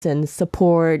and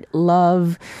support,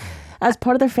 love as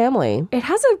part of their family. It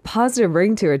has a positive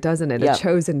ring to it, doesn't it? Yep. A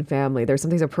chosen family. There's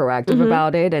something so proactive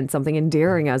about it and something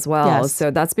endearing as well. Yes. So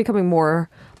that's becoming more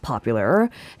popular.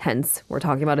 Hence, we're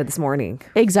talking about it this morning.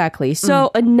 Exactly.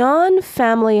 So a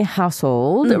non-family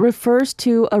household refers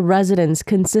to a residence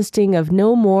consisting of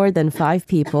no more than 5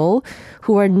 people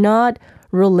who are not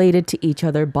related to each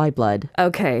other by blood.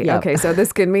 Okay. Yep. Okay. So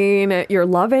this could mean your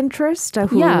love interest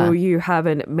who you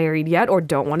haven't married yet or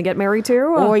don't want to get married to.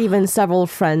 Or even several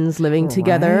friends living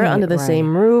together under the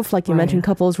same roof. Like you mentioned,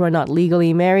 couples who are not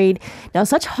legally married. Now,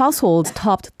 such households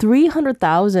topped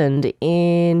 300,000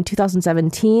 in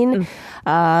 2017.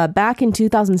 Back in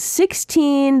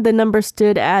 2016, the number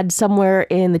stood at somewhere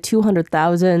in the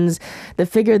 200,000s. The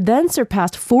figure then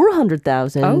surpassed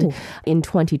 400,000 in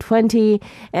 2020.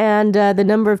 And the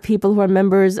number of people who are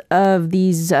members of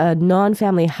these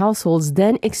non-family households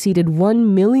then exceeded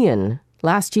 1 million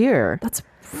last year. That's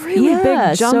really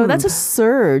big jump. So that's a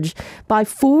surge by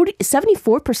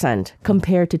 74%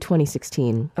 compared to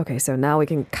 2016. Okay, so now we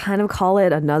can kind of call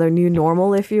it another new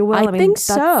normal, if you will. I think that's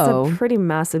so. a pretty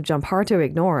massive jump. Hard to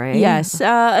ignore, eh? Yes.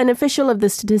 An official of the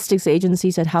statistics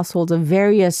agency said households of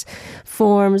various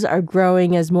forms are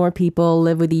growing as more people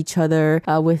live with each other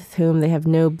with whom they have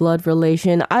no blood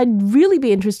relation. I'd really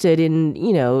be interested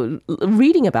in,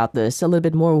 reading about this a little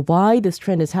bit more, why this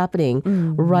trend is happening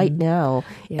right now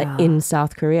in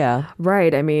South Korea.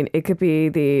 Right. I mean, it could be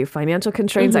the financial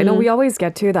constraints. I know we always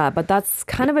get to that, but that's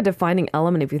kind of a defining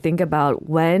element if you think about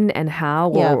when and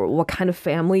how or what kind of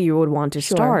family you would want to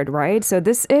start, right? So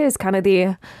this is kind of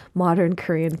the modern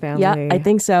Korean family. Yeah, I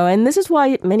think so. And this is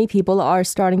why many people are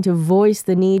starting to voice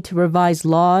the need to revise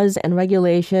laws and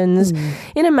regulations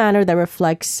in a manner that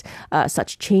reflects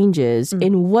such changes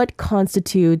in what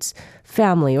constitutes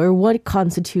family or what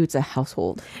constitutes a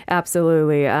household.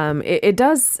 Absolutely. It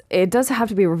does have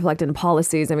to be reflected in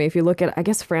policies. I mean, if you look at, I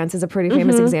guess France is a pretty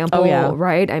famous example,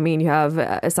 right? I mean, you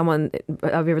have someone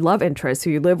of your love interest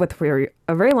who you live with for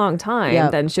a very long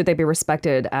time, then should they be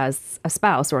respected as a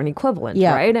spouse or an equivalent,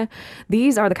 right?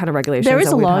 These are the kind of regulations there is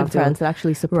that a we law have in France that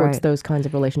actually supports Right. those kinds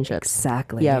of relationships.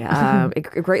 Exactly. Yep. It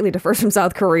greatly differs from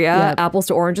South Korea. Apples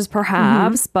to oranges,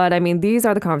 perhaps. But I mean, these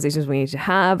are the conversations we need to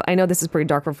have. I know this is pretty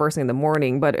dark for first thing in the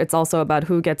morning, but it's also about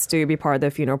who gets to be part of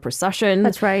the funeral procession.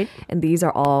 That's right. And these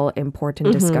are all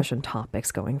important discussion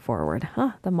topics going forward.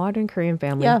 The modern Korean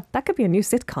family. Yeah. That could be a new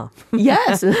sitcom.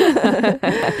 Yes.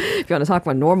 If you want to talk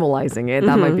about normalizing it,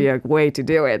 that might be a way to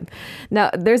do it. Now,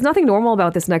 there's nothing normal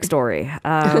about this next story.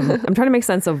 I'm trying to make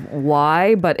sense of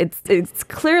why, but it's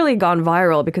clearly gone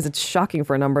viral because it's shocking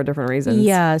for a number of different reasons.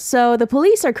 Yeah. So the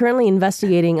police are currently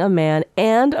investigating a man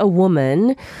and a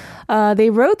woman. They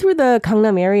rode through the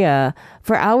Gangnam area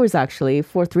for hours, actually,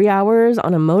 for 3 hours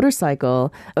on a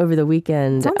motorcycle over the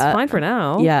weekend. Sounds fine for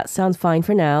now. Yeah, sounds fine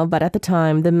for now. But at the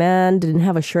time, the man didn't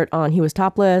have a shirt on. He was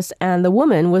topless. And the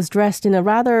woman was dressed in a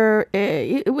rather,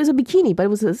 it was a bikini, but it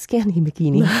was a scanty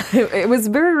bikini. It was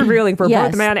very revealing for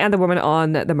both the man and the woman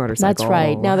on the motorcycle. That's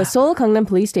right. Now, the Seoul Gangnam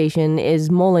Police Station is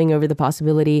mulling over the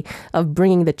possibility of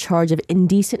bringing the charge of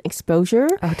indecent exposure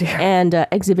and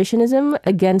exhibitionism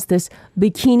against this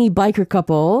bikini biker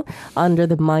couple under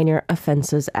the Minor Offenses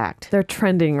Act. They're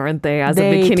trending, aren't they, as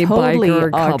They a bikini totally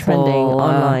biker are couple? trending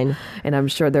online. And I'm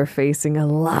sure they're facing a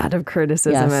lot of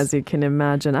criticism, Yes. as you can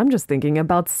imagine. I'm just thinking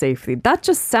about safety. That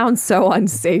just sounds so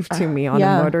unsafe to me on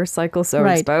a motorcycle, so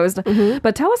exposed.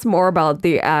 But tell us more about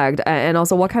the act and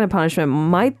also what kind of punishment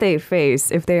might they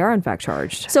face if they are in fact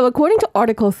charged? So according to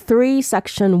Article 3,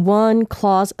 Section 1,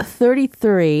 Clause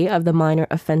 33 of the Minor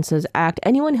Offenses Act,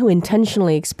 anyone who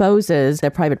intentionally exposes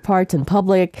their private parts in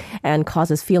public and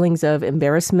causes feelings of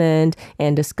embarrassment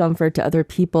and discomfort to other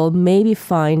people may be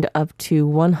fined up to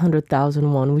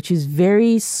 100,000 won, which is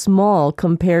very small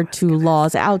compared to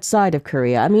laws outside of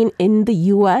Korea. I mean, in the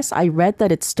U.S., I read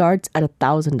that it starts at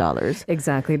 $1,000.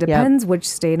 Exactly. Depends which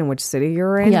state and which city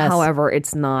you're in. Yes. However,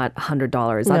 it's not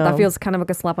 $100. No. That feels kind of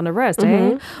like a slap on the wrist,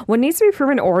 eh? What needs to be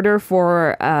proven in order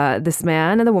for this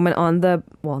man and the woman on the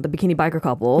bikini biker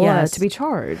couple to be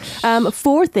charged?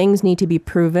 4 things need to be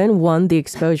proven. 1, the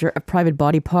exposure of private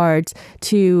body parts.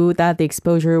 2, that the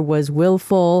exposure was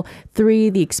willful. 3,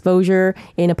 the exposure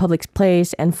in a public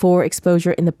place. And 4,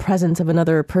 exposure in the presence of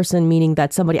another person, meaning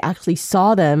that somebody actually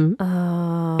saw them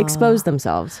expose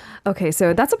themselves. Okay,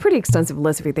 so that's a pretty extensive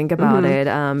list if you think about it.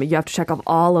 You have to check off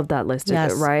all of that list,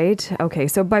 right? Okay,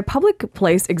 so by public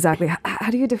place, exactly, how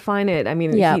do you define it? I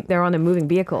mean, they're on a moving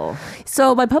vehicle.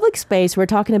 So by public space, we're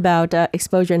talking about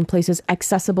exposure in places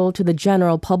accessible to the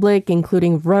general public,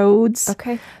 including roads,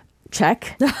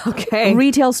 check. Okay.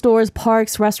 Retail stores,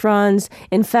 parks, restaurants.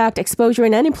 In fact, exposure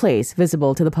in any place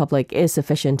visible to the public is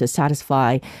sufficient to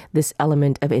satisfy this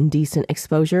element of indecent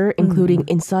exposure, including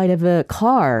inside of a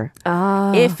car,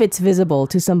 if it's visible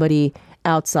to somebody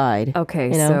outside.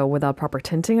 Okay, so without proper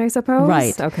tinting, I suppose?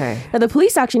 Right. Okay. Now, the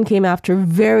police action came after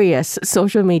various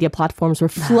social media platforms were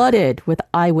flooded with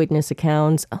eyewitness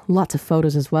accounts, lots of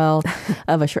photos as well,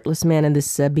 of a shirtless man and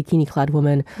this bikini-clad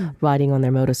woman riding on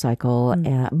their motorcycle.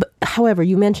 But, however,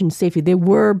 you mentioned safety. They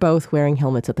were both wearing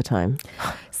helmets at the time.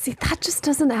 See, that just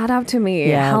doesn't add up to me.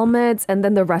 Yeah. Helmets and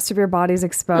then the rest of your body's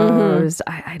exposed.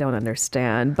 I don't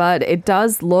understand. But it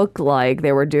does look like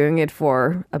they were doing it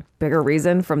for a bigger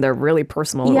reason from their really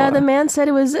personal... Yeah, the man said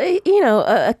it was, a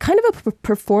kind of a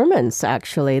performance,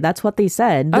 actually. That's what they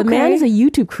said. The man is a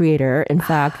YouTube creator, in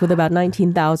fact, with about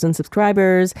 19,000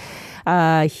 subscribers.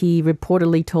 He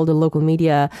reportedly told the local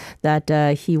media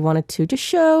that he wanted to just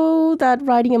show that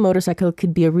riding a motorcycle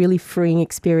could be a really freeing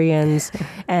experience.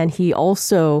 And he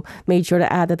also made sure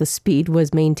to add that the speed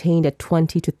was maintained at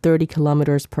 20 to 30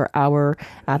 kilometers per hour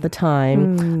at the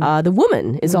time. The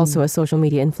woman is also a social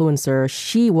media influencer.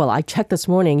 I checked this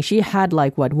morning, she had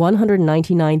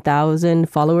 199,000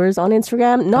 followers on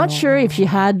Instagram. Not sure if she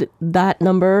had that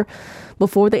number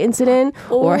before the incident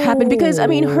or happened, because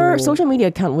her social media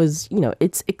account was,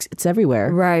 it's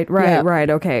everywhere. Right.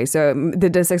 Okay, so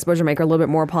did this exposure make her a little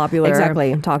bit more popular?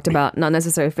 Exactly. Talked about not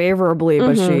necessarily favorably,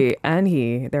 but she and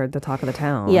he, they're the talk of the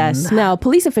town. Yes. Now,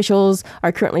 police officials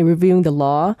are currently reviewing the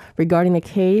law regarding the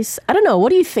case. I don't know. What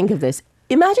do you think of this?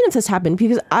 Imagine if this happened,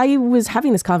 because I was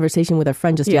having this conversation with a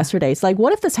friend just yesterday. It's like,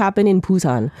 what if this happened in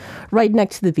Busan, right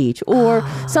next to the beach, or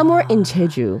somewhere in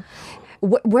Jeju?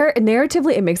 Where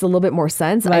narratively it makes a little bit more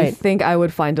sense, right. I think I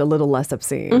would find it a little less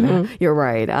obscene. You're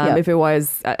right. If it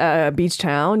was a beach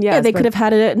town, yes. Yeah, they could have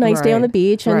had a nice day on the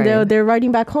beach and they're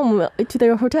riding back home to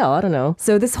their hotel. I don't know.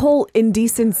 So this whole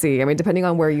indecency, depending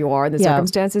on where you are and the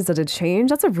circumstances, does it change?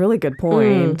 That's a really good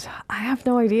point. I have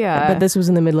no idea. But this was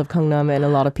in the middle of Gangnam, and a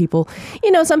lot of people,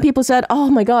 some people said, oh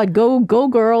my God, go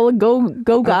girl,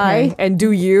 go guy. Okay. And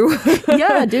do you?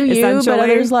 Yeah, do you. But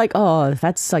others like, oh,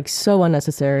 that's so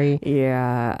unnecessary. Yeah.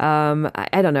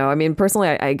 I don't know. Personally,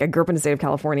 I grew up in the state of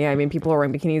California. People are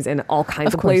wearing bikinis in all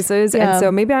kinds of places. Yeah. And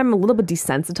so maybe I'm a little bit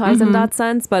desensitized in that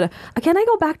sense. But can I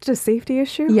go back to the safety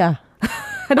issue? Yeah.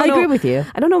 I agree with you.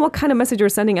 I don't know what kind of message you're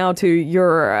sending out to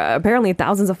your apparently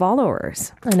thousands of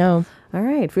followers. I know. All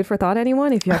right. Food for thought,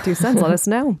 anyone? If you have 2 cents, let us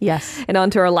know. Yes. And on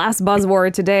to our last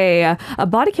buzzword today. A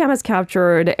body cam has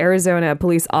captured Arizona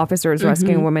police officers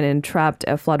rescuing women in trapped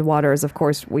floodwaters. Of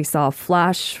course, we saw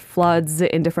flash floods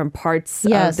in different parts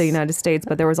of the United States,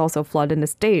 but there was also flood in the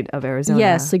state of Arizona.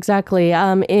 Yes, exactly.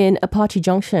 In Apache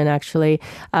Junction, actually,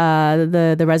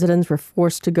 the residents were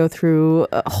forced to go through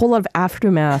a whole lot of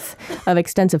aftermath of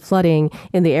extensive flooding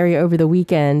in the area over the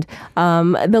weekend.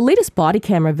 The latest body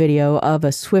camera video of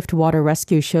a swift water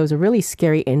rescue shows a really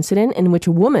scary incident in which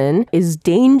a woman is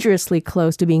dangerously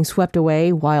close to being swept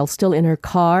away while still in her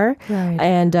car. Right.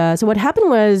 And so what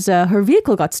happened was her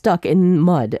vehicle got stuck in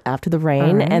mud after the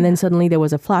rain, and then suddenly there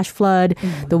was a flash flood.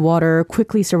 The water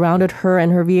quickly surrounded her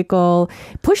and her vehicle,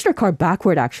 pushed her car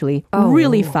backward actually,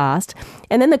 really fast.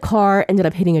 And then the car ended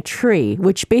up hitting a tree,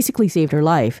 which basically saved her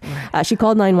life. She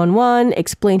called 911,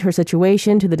 explained her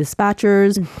situation to the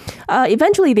dispatchers.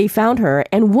 Eventually they found her,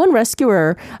 and one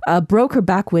rescuer broke her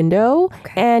back window,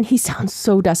 and he sounds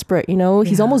so desperate,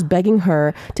 he's almost begging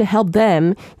her to help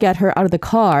them get her out of the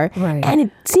car. Right. And it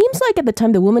seems like at the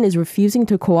time the woman is refusing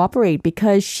to cooperate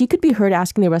because she could be heard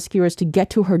asking the rescuers to get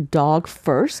to her dog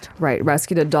first. Right,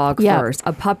 rescue the dog first.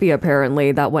 A puppy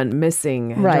apparently that went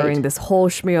missing during this whole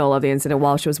schmeal of the incident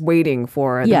while she was waiting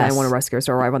for the 911 rescuers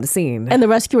to arrive on the scene. And the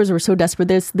rescuers were so desperate,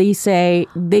 they say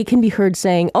they can be heard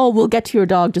saying, oh, we'll get to your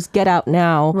dog, just get out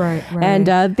now. Right.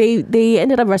 And they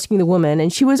ended up rescuing the woman,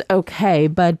 and she was okay,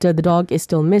 but the dog is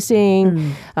still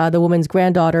missing. The woman's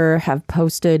granddaughter have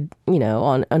posted,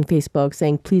 on Facebook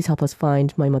saying, please help us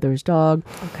find my mother's dog.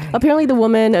 Okay. Apparently the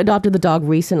woman adopted the dog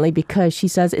recently because she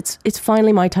says it's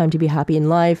finally my time to be happy in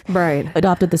life. Right.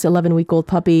 Adopted this 11-week-old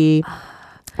puppy.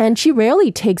 And she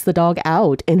rarely takes the dog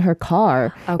out in her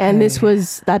car. Okay. And this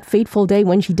was that fateful day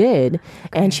when she did.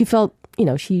 Okay. And she felt,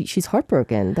 she's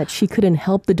heartbroken that she couldn't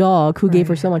help the dog who gave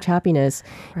her so much happiness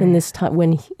in this time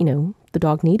when, the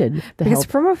dog needed the help. Because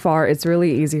from afar, it's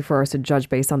really easy for us to judge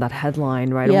based on that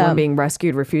headline, right? Yeah. A woman being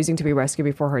rescued, refusing to be rescued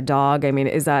before her dog.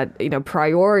 Is that,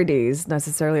 priorities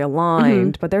necessarily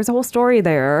aligned? But there's a whole story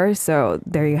there. So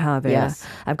there you have it. Yes.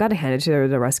 I've got to hand it to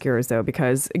the rescuers, though,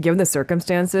 because given the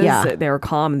circumstances, they were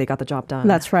calm and they got the job done.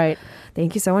 That's right.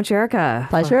 Thank you so much, Erica.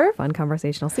 Pleasure. Fun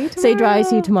conversation. I'll see you tomorrow. Stay dry.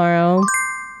 See you tomorrow.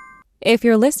 If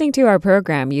you're listening to our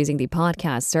program using the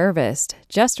podcast service,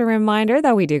 just a reminder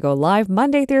that we do go live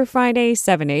Monday through Friday,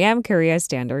 7 a.m. Korea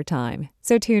Standard Time.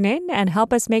 So tune in and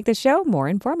help us make the show more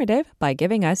informative by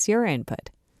giving us your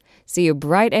input. See you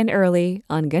bright and early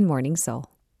on Good Morning Seoul.